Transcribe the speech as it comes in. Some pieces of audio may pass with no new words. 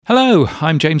Hello,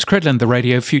 I'm James Cridland, the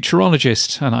radio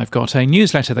futurologist, and I've got a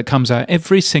newsletter that comes out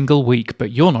every single week,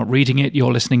 but you're not reading it,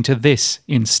 you're listening to this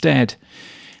instead.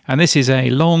 And this is a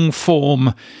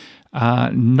long-form,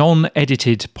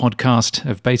 non-edited podcast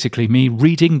of basically me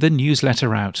reading the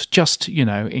newsletter out, just,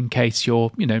 in case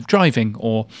you're, driving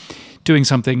or doing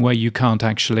something where you can't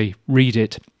actually read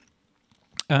it.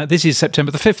 This is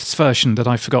September the 5th's version that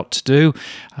I forgot to do,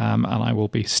 and I will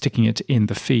be sticking it in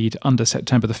the feed under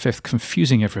September the 5th,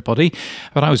 confusing everybody.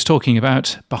 But I was talking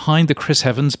about Behind the Chris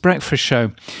Evans Breakfast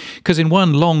Show, because in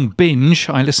one long binge,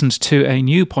 I listened to a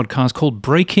new podcast called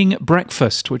Breaking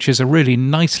Breakfast, which is a really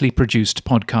nicely produced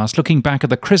podcast looking back at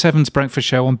the Chris Evans Breakfast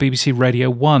Show on BBC Radio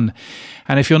 1.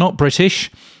 And if you're not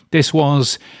British, this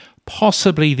was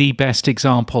possibly the best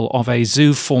example of a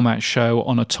zoo format show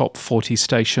on a top 40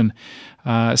 station.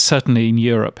 Certainly in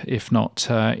Europe, if not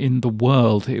in the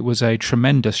world. It was a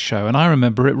tremendous show, and I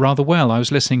remember it rather well. I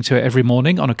was listening to it every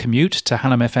morning on a commute to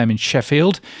Hallam FM in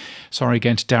Sheffield. Sorry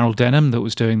again to Daryl Denham that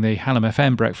was doing the Hallam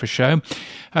FM breakfast show.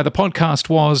 The podcast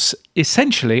was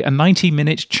essentially a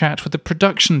 90-minute chat with the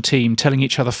production team telling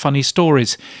each other funny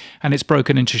stories, and it's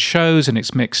broken into shows and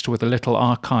it's mixed with a little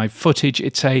archive footage.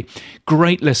 It's a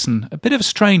great listen, a bit of a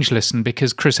strange listen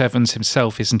because Chris Evans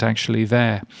himself isn't actually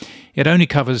there. It only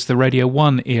covers the Radio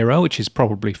 1 era, which is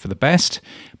probably for the best,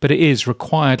 but it is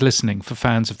required listening for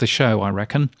fans of the show, I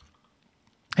reckon.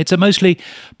 It's a mostly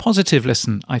positive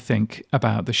listen, I think,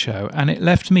 about the show, and it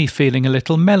left me feeling a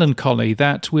little melancholy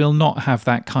that we'll not have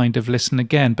that kind of listen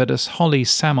again. But as Holly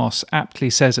Samos aptly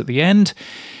says at the end,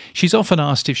 she's often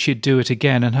asked if she'd do it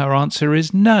again, and her answer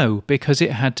is no, because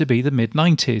it had to be the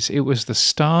mid-90s. It was the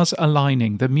stars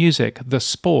aligning, the music, the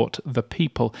sport, the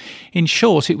people. In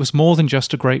short, it was more than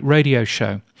just a great radio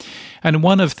show. And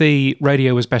one of the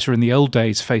Radio Was Better in the Old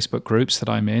Days Facebook groups that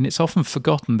I'm in, it's often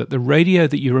forgotten that the radio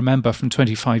that you remember from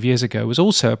 25 years ago was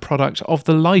also a product of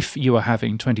the life you were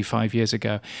having 25 years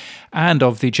ago and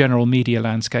of the general media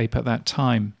landscape at that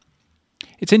time.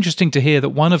 It's interesting to hear that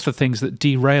one of the things that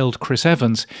derailed Chris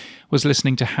Evans was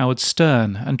listening to Howard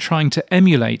Stern and trying to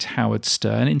emulate Howard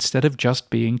Stern instead of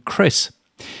just being Chris.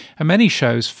 And many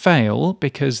shows fail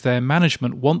because their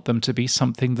management want them to be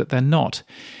something that they're not.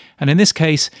 And in this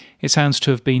case, it sounds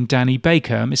to have been Danny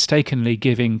Baker mistakenly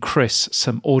giving Chris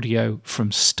some audio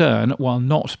from Stern while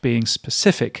not being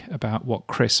specific about what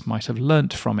Chris might have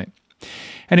learnt from it.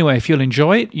 Anyway, if you'll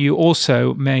enjoy it, you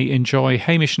also may enjoy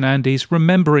Hamish and Andy's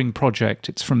Remembering Project.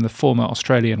 It's from the former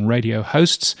Australian radio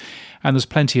hosts, and there's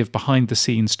plenty of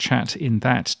behind-the-scenes chat in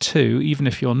that too. Even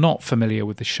if you're not familiar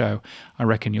with the show, I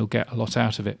reckon you'll get a lot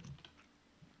out of it.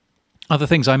 Other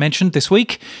things I mentioned this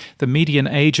week, the median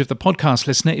age of the podcast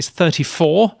listener is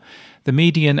 34, the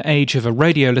median age of a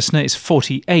radio listener is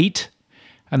 48,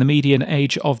 and the median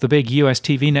age of the big US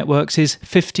TV networks is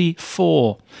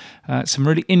 54. Some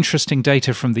really interesting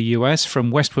data from the US,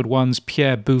 from Westwood One's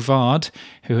Pierre Bouvard,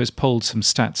 who has pulled some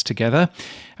stats together.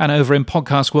 And over in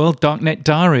Podcast World, Darknet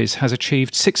Diaries has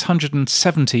achieved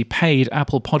 670 paid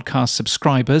Apple Podcast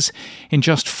subscribers in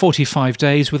just 45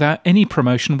 days without any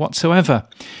promotion whatsoever.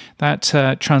 That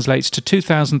translates to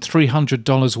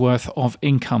 $2,300 worth of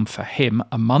income for him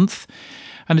a month.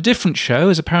 And a different show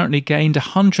has apparently gained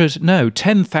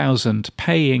 10,000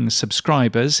 paying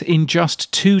subscribers in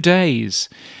just 2 days.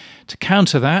 To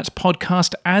counter that,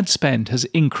 podcast ad spend has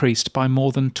increased by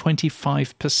more than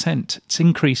 25%. It's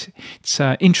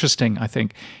interesting, I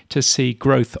think, to see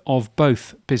growth of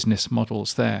both business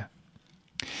models there.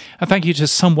 A thank you to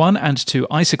someone and to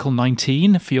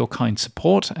Icicle19 for your kind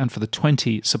support, and for the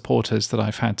 20 supporters that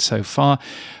I've had so far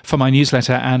for my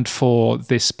newsletter and for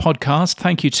this podcast.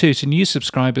 Thank you too to new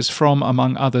subscribers from,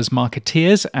 among others,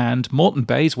 Marketeers and Moreton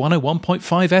Bay's 101.5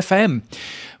 FM,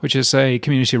 which is a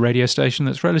community radio station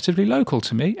that's relatively local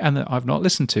to me and that I've not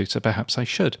listened to, so perhaps I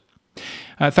should.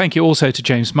 Thank you also to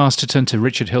James Masterton, to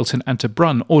Richard Hilton and to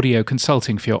Brun Audio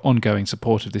Consulting for your ongoing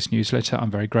support of this newsletter.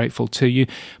 I'm very grateful to you.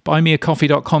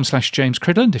 Buymeacoffee.com/James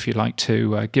Cridland if you'd like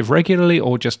to give regularly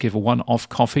or just give a one-off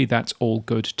coffee. That's all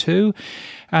good too.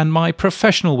 And my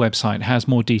professional website has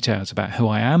more details about who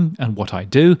I am and what I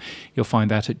do. You'll find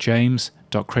that at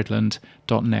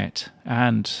james.cridland.net.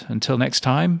 And until next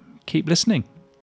time, keep listening.